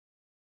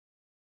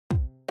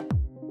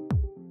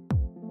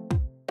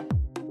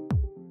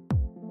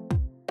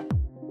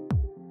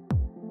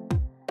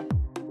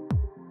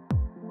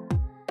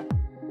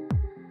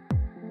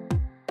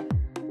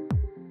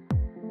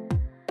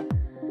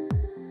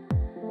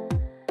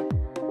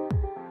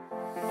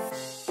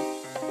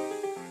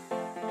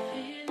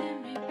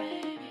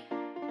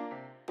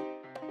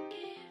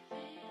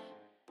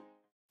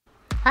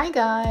Hi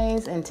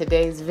guys, in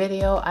today's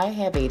video I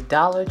have a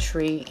Dollar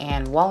Tree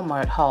and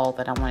Walmart haul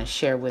that I want to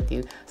share with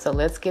you. So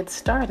let's get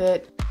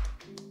started.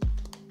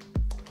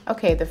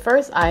 Okay, the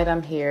first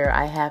item here,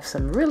 I have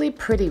some really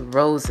pretty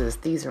roses.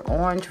 These are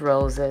orange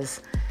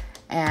roses,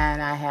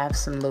 and I have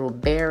some little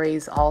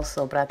berries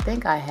also, but I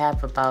think I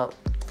have about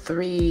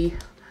 3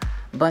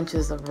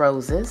 bunches of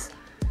roses,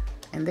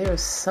 and they're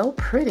so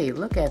pretty.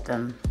 Look at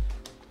them.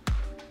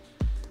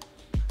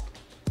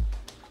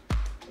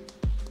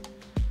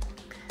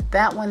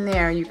 That one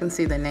there, you can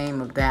see the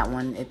name of that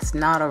one. It's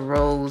not a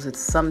rose, it's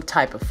some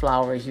type of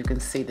flower, as you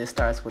can see, that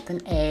starts with an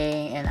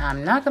A, and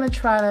I'm not going to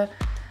try to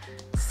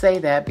say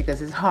that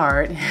because it's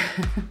hard.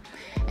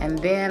 And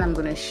then I'm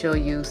going to show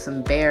you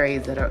some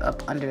berries that are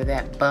up under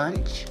that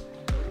bunch.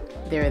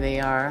 There they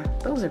are.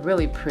 Those are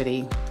really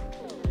pretty.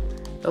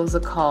 Those are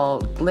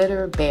called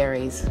glitter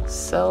berries.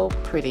 So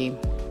pretty.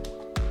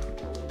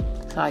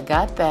 So I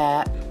got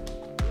that.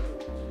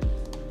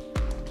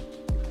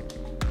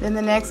 Then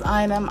the next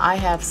item, I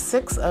have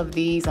 6 of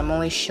these. I'm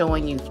only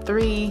showing you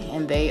 3,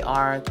 and they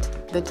are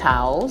the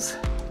towels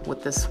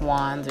with the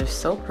swans. They're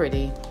so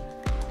pretty,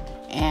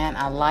 and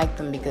I like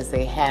them because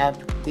they have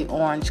the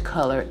orange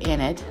color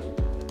in it.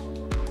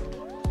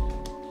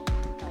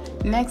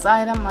 Next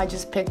item, I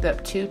just picked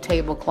up 2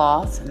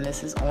 tablecloths, and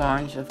this is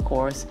orange, of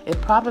course. It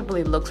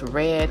probably looks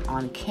red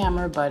on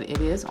camera, but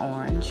it is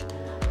orange.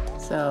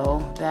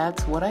 So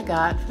that's what I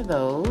got for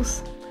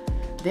those.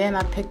 Then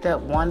I picked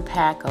up 1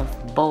 pack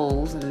of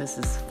bowls, and this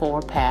is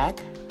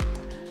 4-pack,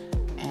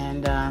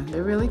 and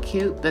they're really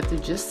cute, but they're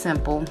just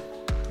simple,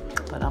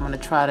 but I'm going to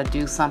try to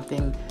do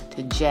something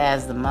to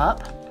jazz them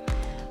up.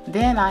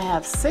 Then I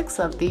have 6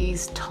 of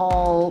these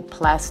tall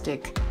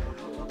plastic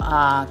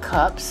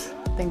cups.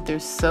 I think they're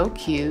so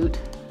cute.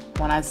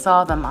 When I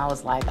saw them, I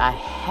was like, I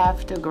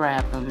have to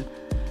grab them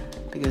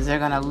because they're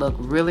going to look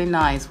really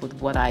nice with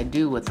what I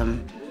do with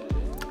them.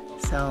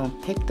 So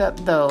picked up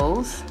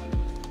those.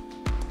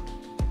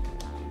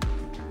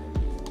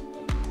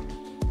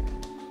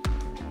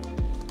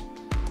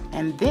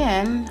 And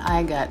then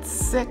I got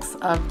 6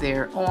 of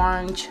their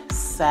orange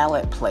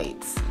salad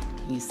plates.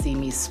 You see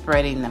me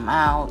spreading them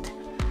out.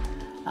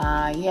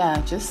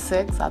 Yeah, just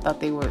 6. I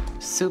thought they were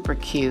super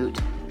cute.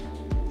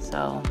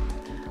 So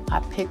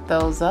I picked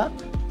those up.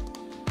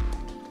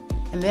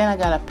 And then I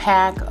got a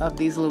pack of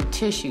these little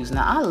tissues.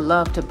 Now I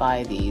love to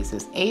buy these.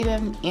 There's 8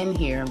 in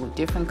here with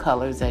different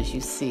colors, as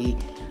you see.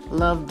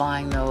 Love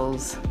buying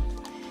those.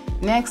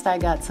 Next I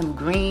got some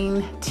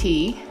green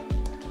tea.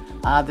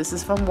 This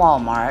is from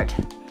Walmart.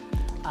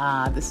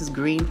 This is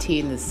green tea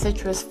in the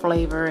citrus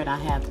flavor, and I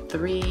have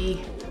 3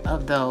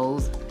 of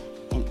those,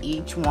 and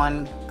each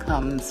one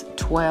comes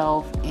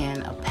 12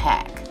 in a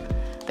pack.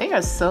 They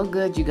are so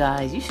good, you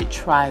guys. You should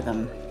try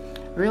them.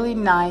 Really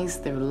nice.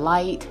 They're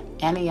light,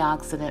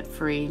 antioxidant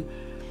free.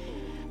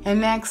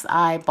 And next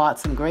I bought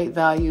some Great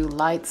Value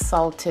light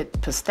salted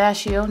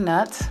pistachio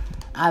nuts.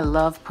 I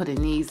love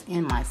putting these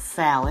in my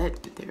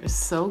salad. They're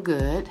so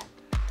good.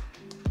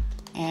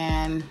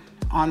 And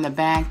on the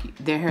back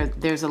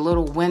there's a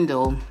little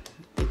window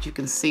that you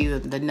can see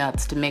the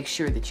nuts to make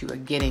sure that you are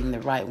getting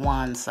the right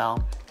one,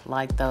 so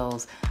like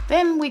those.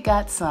 Then we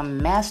got some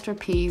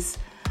Masterpiece,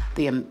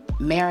 the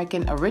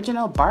American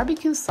original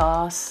barbecue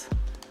sauce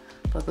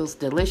for those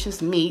delicious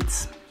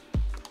meats.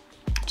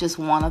 Just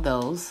 1 of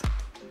those.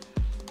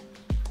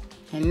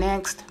 And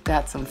next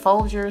got some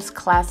Folgers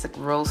classic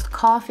roast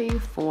coffee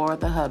for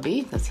the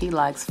hubby because he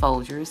likes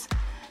Folgers.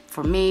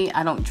 For me,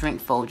 I don't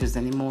drink Folgers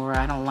anymore.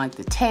 I don't like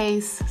the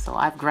taste, so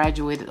I've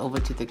graduated over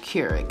to the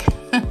Keurig.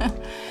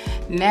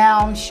 Now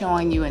I'm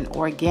showing you an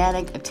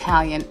organic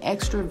Italian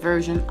extra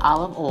virgin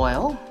olive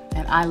oil,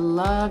 and I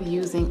love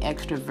using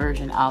extra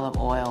virgin olive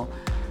oil,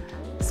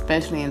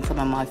 especially in some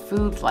of my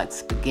foods like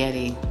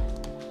spaghetti.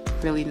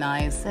 Really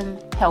nice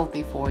and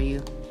healthy for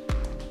you.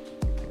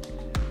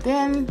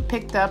 Then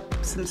picked up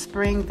some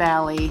Spring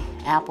Valley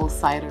apple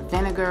cider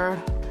vinegar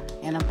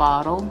in a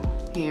bottle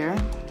here.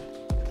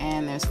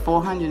 And there's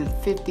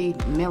 450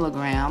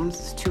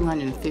 milligrams,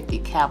 250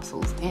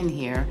 capsules in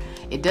here.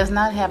 It does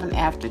not have an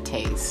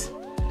aftertaste.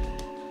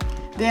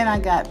 Then I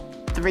got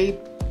 3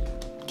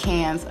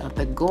 cans of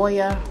the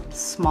Goya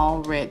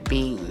small red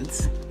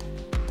beans.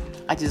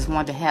 I just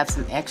wanted to have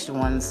some extra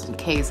ones in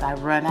case I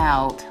run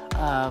out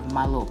of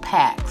my little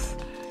packs.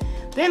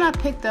 Then I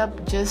picked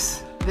up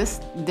this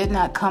did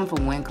not come from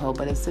Winco,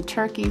 but it's a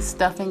turkey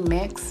stuffing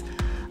mix.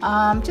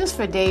 Just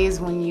for days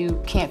when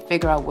you can't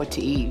figure out what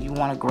to eat, you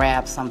want to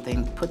grab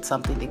something, put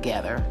something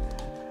together.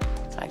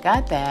 So I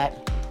got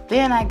that.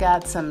 Then I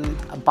got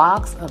a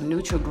box of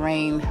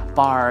Nutri-Grain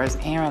bars.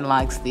 Aaron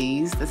likes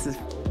these. This is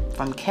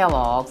from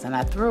Kellogg's, and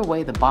I threw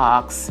away the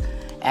box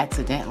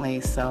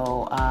accidentally.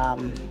 So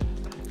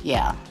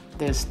yeah,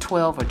 there's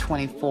 12 or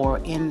 24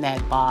 in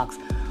that box,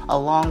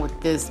 along with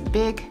this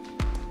big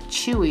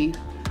chewy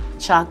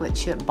chocolate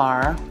chip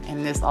bar,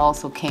 and this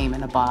also came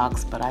in a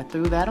box, but I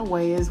threw that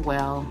away as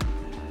well.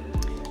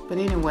 But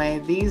anyway,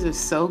 these are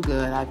so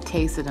good. I've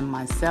tasted them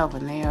myself,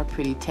 and they are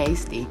pretty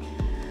tasty.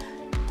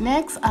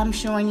 Next, I'm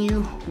showing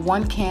you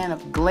 1 can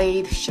of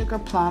Glade Sugar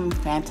Plum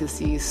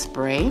Fantasy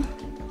Spray,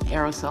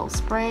 aerosol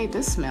spray.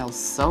 This smells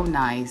so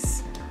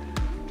nice.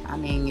 I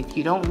mean, if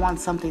you don't want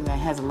something that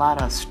has a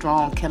lot of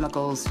strong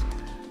chemicals,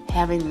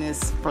 having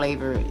this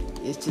flavor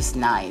is just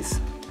nice.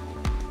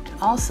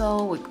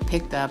 Also, we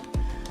picked up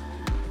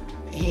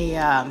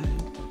a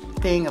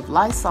thing of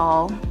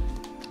Lysol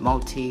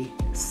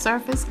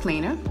multi-surface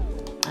cleaner.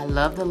 I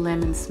love the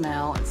lemon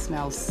smell. It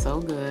smells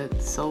so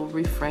good, so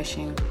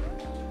refreshing,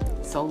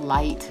 so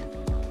light,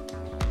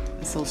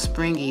 and so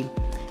springy.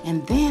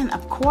 And then,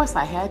 of course,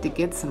 I had to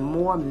get some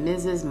more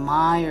Mrs.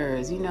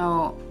 Meyer's. You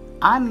know,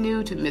 I'm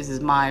new to Mrs.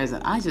 Meyer's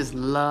and I just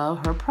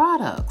love her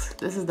products.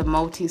 This is the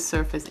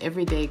multi-surface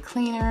everyday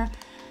cleaner.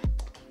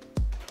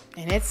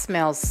 And it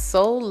smells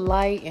so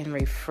light and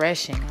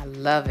refreshing. I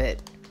love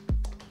it.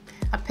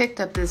 I picked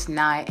up this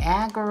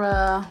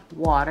Niagara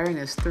water, and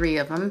there's 3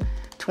 of them,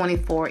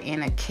 24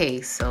 in a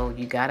case. So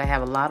you gotta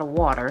have a lot of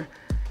water.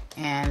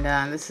 And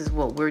this is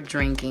what we're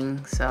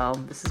drinking. So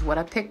this is what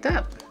I picked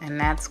up. And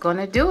that's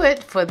gonna do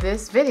it for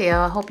this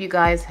video. I hope you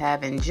guys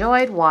have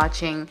enjoyed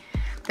watching.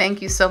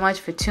 Thank you so much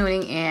for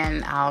tuning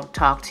in. I'll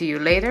talk to you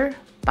later.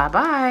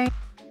 Bye-bye.